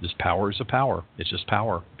 This power is a power. It's just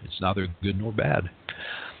power. It's neither good nor bad.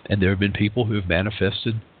 And there have been people who have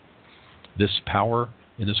manifested this power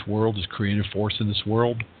in this world, this creative force in this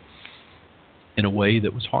world, in a way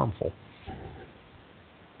that was harmful.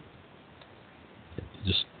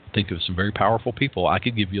 Just think of some very powerful people. I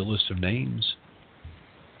could give you a list of names.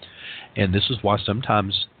 And this is why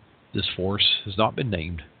sometimes this force has not been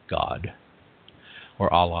named God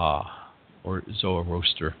or Allah or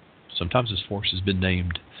Zoroaster. Sometimes this force has been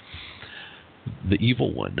named the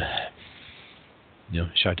evil one,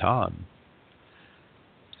 Shaitan,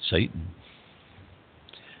 Satan.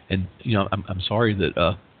 And I'm sorry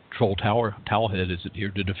that Troll Towelhead isn't here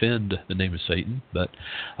to defend the name of Satan, but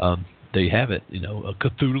they have it. A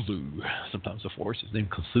Cthulhu. Sometimes the force is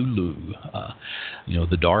named Cthulhu.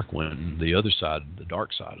 The dark one, the other side, the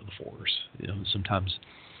dark side of the force. Sometimes,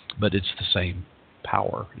 but it's the same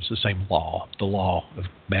power. It's the same law, the law of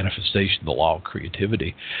manifestation, the law of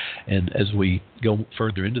creativity. And as we go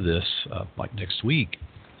further into this, like next week,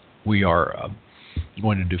 we are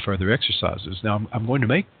going to do further exercises. Now, I'm going to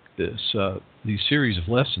make these series of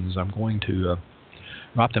lessons, I'm going to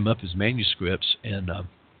write them up as manuscripts and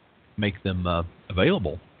make them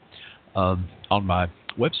available on my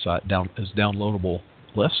website as downloadable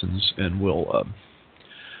lessons. And we'll,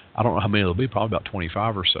 I don't know how many there'll be, probably about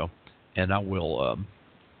 25 or so. And I will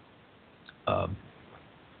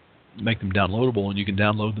make them downloadable, and you can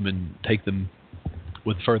download them and take them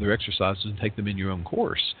with further exercises and take them in your own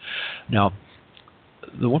course. Now,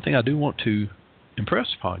 the one thing I do want to impress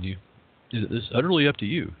upon you is that it's utterly up to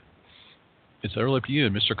you. It's utterly up to you.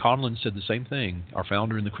 And Mr. Conlon said the same thing, our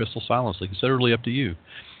founder in the Crystal Silence League. It's utterly up to you.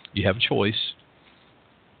 You have a choice.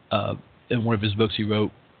 In one of his books he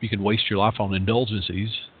wrote, you can waste your life on indulgences.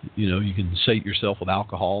 You can sate yourself with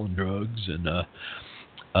alcohol and drugs and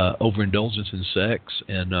overindulgence in sex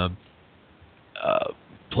and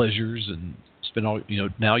pleasures, and spend all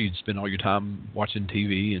now you'd spend all your time watching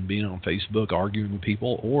TV and being on Facebook arguing with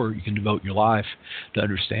people, or you can devote your life to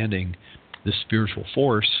understanding this spiritual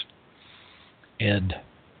force and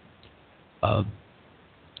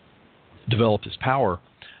develop this power.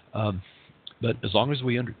 But as long as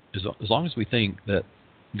we think that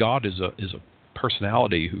God is a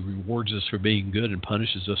personality who rewards us for being good and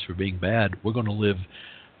punishes us for being bad, we're going to live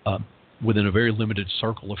within a very limited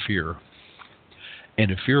circle of fear. And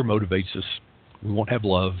if fear motivates us, we won't have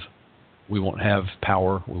love, we won't have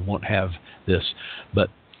power, we won't have this. But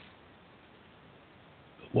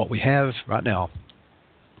what we have right now,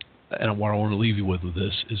 and what I want to leave you with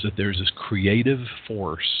this, is that there's this creative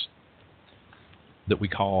force that we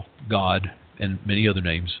call God and many other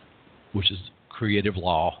names, which is creative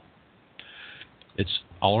law. It's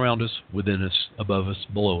all around us, within us, above us,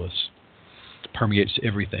 below us. It permeates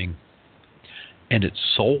everything. And its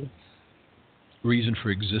sole reason for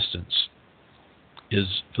existence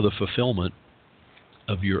is for the fulfillment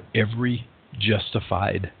of your every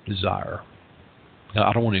justified desire. Now,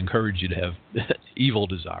 I don't want to encourage you to have evil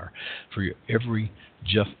desire, for your every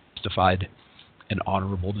justified and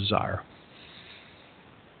honorable desire.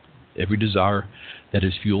 Every desire that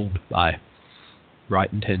is fueled by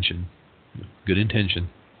right intention, good intention.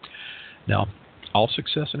 Now, all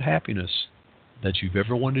success and happiness that you've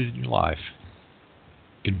ever wanted in your life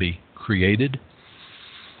can be created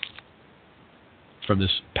from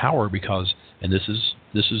this power, because, and this is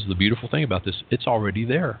the beautiful thing about this, it's already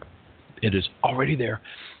there. It is already there.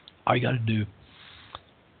 All you got to do,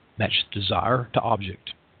 match desire to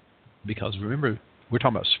object. Because remember, we're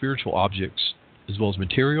talking about spiritual objects as well as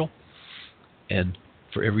material, and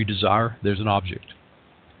for every desire, there's an object.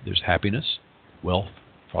 There's happiness, wealth,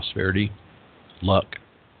 prosperity, luck.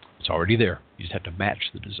 It's already there. You just have to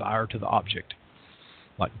match the desire to the object,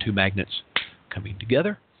 like two magnets coming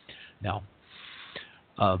together. Now,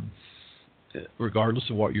 regardless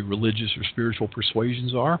of what your religious or spiritual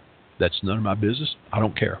persuasions are, that's none of my business. I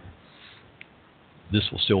don't care. This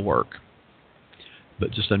will still work.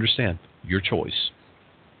 But just understand, your choice.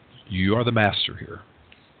 You are the master here.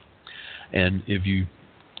 And if you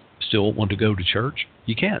still want to go to church,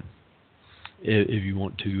 you can. If you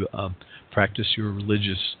want to practice your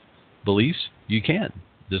religious beliefs, you can.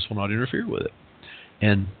 This will not interfere with it.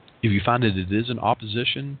 And if you find that it is an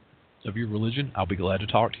opposition of your religion, I'll be glad to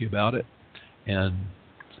talk to you about it. And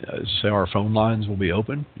say our phone lines will be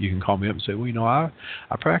open. You can call me up and say, well,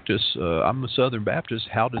 I practice. I'm a Southern Baptist.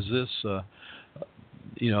 How does this?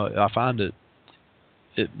 I find it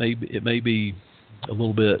may be a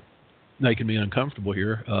little bit making me uncomfortable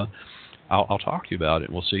here. I'll talk to you about it,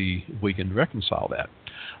 and we'll see if we can reconcile that.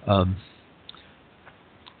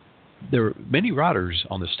 There are many writers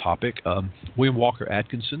on this topic. William Walker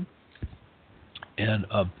Atkinson and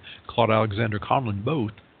Claude Alexander Conlon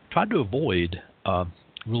both tried to avoid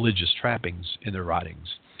religious trappings in their writings,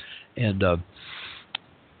 and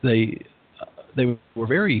they were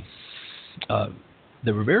very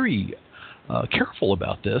careful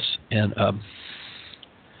about this. And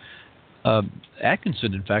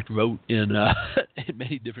Atkinson, in fact, wrote in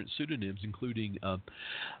many different pseudonyms, including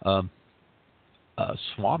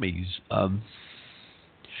Swamis,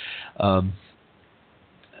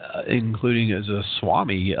 including as a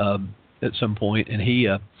Swami at some point, and he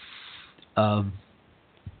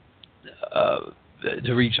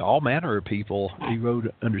to reach all manner of people, he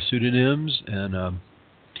wrote under pseudonyms and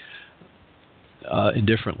in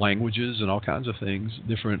different languages and all kinds of things,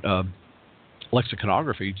 different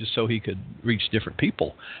lexiconography, just so he could reach different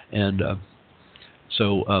people. And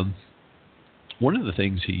so one of the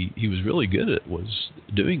things he was really good at was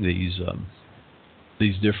doing these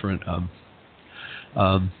different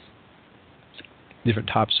different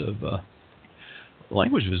types of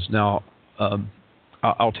languages. Now,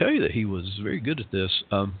 I'll tell you that he was very good at this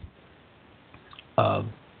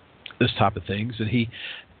this type of things, and he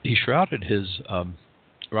shrouded his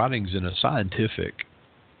writings in a scientific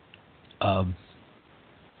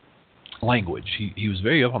language. He was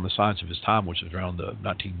very up on the science of his time, which was around the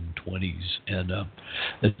 1920s, and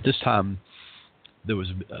at this time there was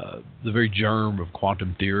the very germ of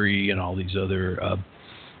quantum theory and all these other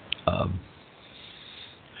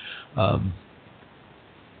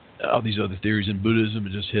all these other theories in Buddhism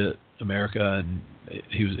had just hit America, and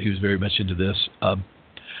he was very much into this.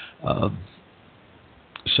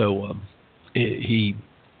 So he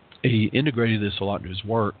integrated this a lot into his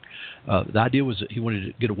work. The idea was that he wanted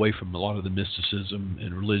to get away from a lot of the mysticism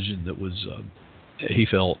and religion that was he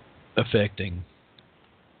felt affecting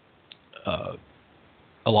a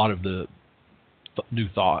lot of the new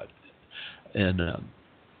thought and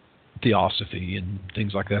theosophy and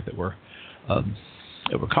things like that were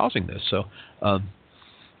causing this. So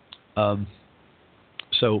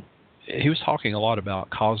so he was talking a lot about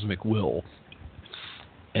cosmic will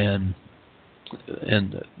and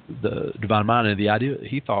the divine mind, and the idea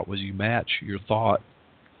he thought was you match your thought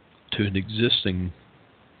to an existing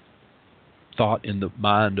thought in the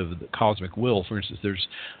mind of the cosmic will. For instance, there's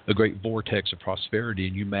a great vortex of prosperity,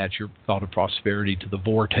 and you match your thought of prosperity to the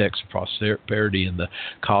vortex of prosperity in the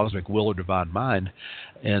cosmic will or divine mind,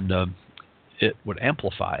 and it would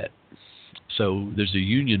amplify it. So there's a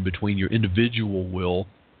union between your individual will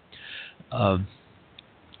to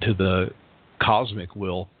the cosmic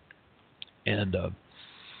will, and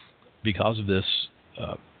because of this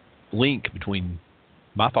link between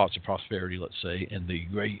my thoughts of prosperity, let's say, and the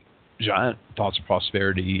great giant thoughts of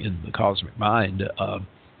prosperity in the cosmic mind,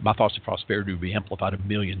 my thoughts of prosperity would be amplified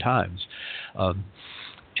 1,000,000 times.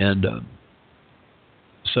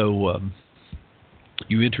 So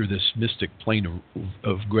you enter this mystic plane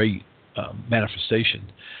of great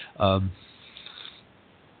manifestation.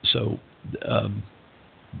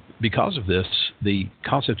 Because of this, the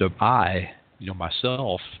concept of I,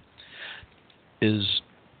 myself, is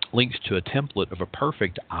linked to a template of a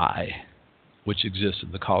perfect I, which exists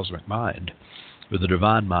in the cosmic mind. Or the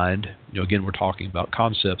divine mind, again, we're talking about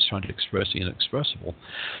concepts trying to express the inexpressible.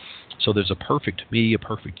 So there's a perfect me, a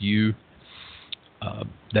perfect you,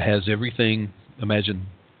 that has everything. Imagine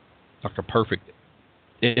like a perfect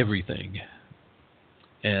everything.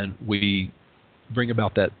 And we bring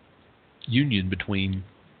about that union between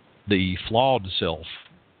the flawed self,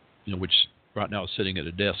 which right now is sitting at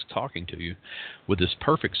a desk talking to you, with this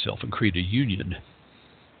perfect self, and create a union.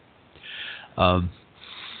 And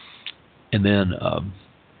then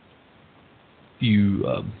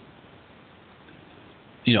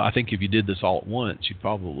I think if you did this all at once, you'd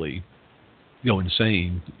probably go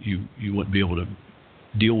insane. You wouldn't be able to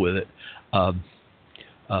deal with it.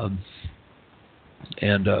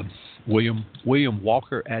 And William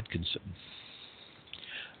Walker Atkinson.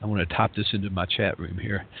 I want to type this into my chat room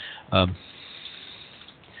here.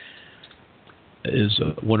 Is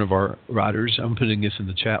one of our writers. I'm putting this in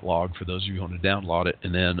the chat log for those of you who want to download it.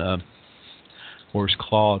 And then, of course,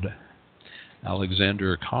 Claude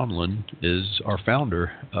Alexander Conlon is our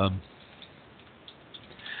founder.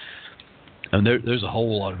 And there's a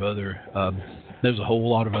whole lot of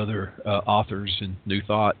other authors in New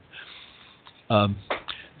Thought.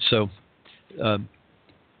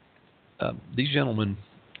 These gentlemen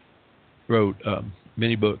wrote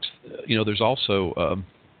many books. There's also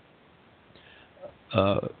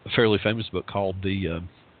a fairly famous book called the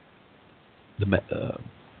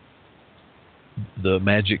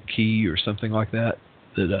Magic Key or something like that.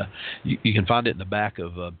 That you can find it in the back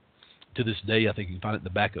of. To this day, I think you can find it in the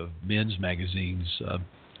back of men's magazines.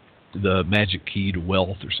 The Magic Key to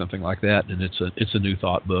Wealth or something like that, and it's a New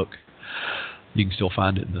Thought book. You can still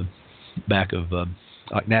find it in the back of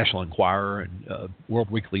like National Enquirer and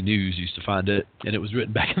World Weekly News used to find it, and it was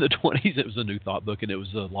written back in the 1920s. It was a New Thought book, and it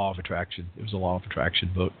was a Law of Attraction. It was a Law of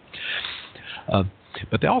Attraction book.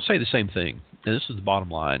 But they all say the same thing, and this is the bottom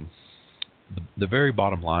line. The very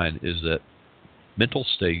bottom line is that mental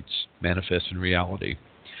states manifest in reality.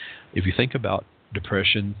 If you think about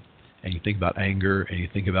depression, and you think about anger, and you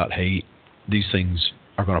think about hate, these things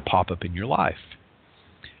are going to pop up in your life.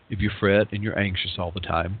 If you fret and you're anxious all the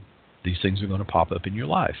time, these things are going to pop up in your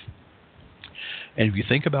life. And if you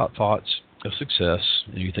think about thoughts of success,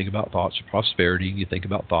 and you think about thoughts of prosperity, you think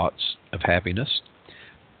about thoughts of happiness,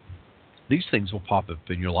 these things will pop up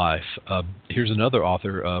in your life. Here's another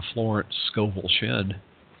author, Florence Scovel Shinn,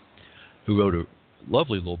 who wrote a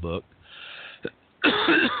lovely little book.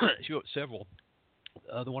 She wrote several.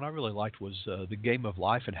 The one I really liked was The Game of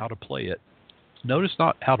Life and How to Play It. Notice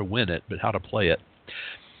not how to win it, but how to play it.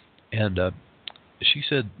 And she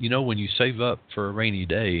said, when you save up for a rainy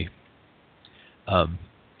day,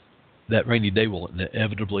 that rainy day will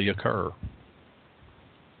inevitably occur.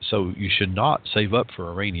 So you should not save up for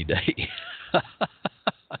a rainy day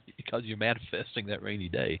because you're manifesting that rainy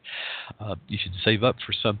day. You should save up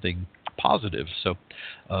for something positive. So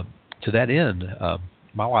to that end,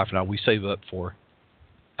 my wife and I, we save up for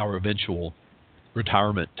our eventual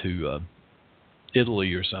retirement to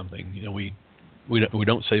Italy or something. We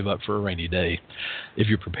don't save up for a rainy day. If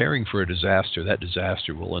you're preparing for a disaster, that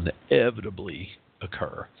disaster will inevitably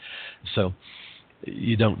occur. So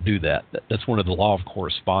you don't do that. That's one of the law of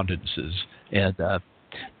correspondences. And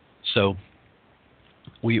so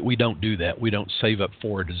we don't do that. We don't save up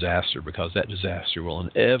for a disaster because that disaster will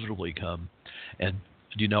inevitably come. And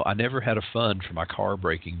I never had a fund for my car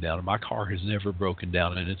breaking down, and my car has never broken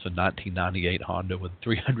down, and it's a 1998 Honda with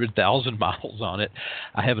 300,000 miles on it.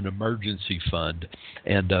 I have an emergency fund,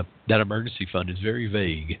 and that emergency fund is very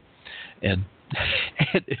vague, and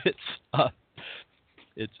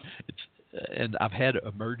and I've had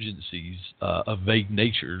emergencies of vague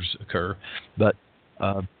natures occur, but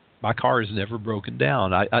my car has never broken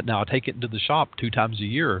down. Now I take it into the shop 2 times a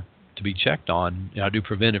year to be checked on. I do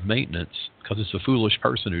preventive maintenance because it's a foolish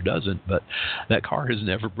person who doesn't, but that car has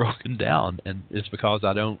never broken down, and it's because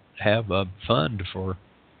I don't have a fund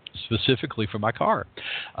specifically for my car.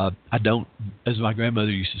 I don't, as my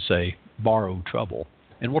grandmother used to say, borrow trouble,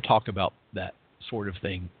 and we'll talk about that sort of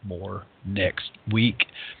thing more next week.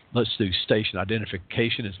 Let's do station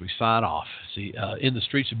identification as we sign off. See, In the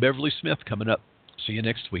Streets of Beverly Smith coming up. See you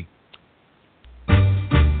next week.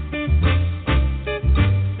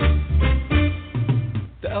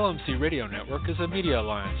 The LMC Radio Network is a media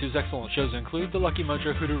alliance whose excellent shows include The Lucky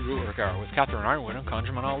Mojo Hoodoo Rootwork Hour with Catherine Ironwood and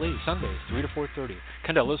Conjurman Ali, Sundays 3 to 4:30.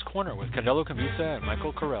 Candelo's Corner with Candelo Cambusa and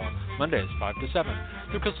Michael Carell, Mondays 5 to 7.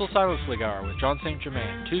 The Crystal Silence League Hour with Jon Saint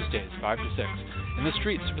Germain, Tuesdays 5 to 6. In the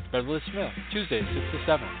Streets with Beverly Smith, Tuesdays 6 to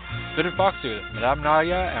 7. Fitted Foxy with Madame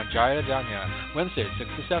Naya and Jaya Danya, Wednesdays 6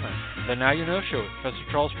 to 7. The Now You Know Show with Professor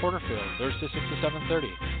Charles Porterfield, Thursday 6 to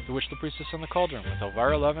 7:30. The Witch, the Priestess, and the Cauldron with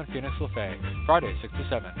Elvira Love and Phoenix LaFay, Friday 6 to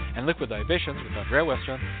 7. And Liquid Libations with Andrea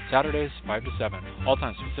Western, Saturdays 5 to 7. All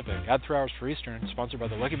times Pacific, add 3 hours for Eastern, sponsored by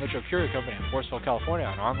the Lucky Mojo Curio Company in Forestville, California,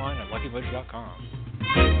 and online at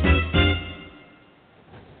luckymojo.com.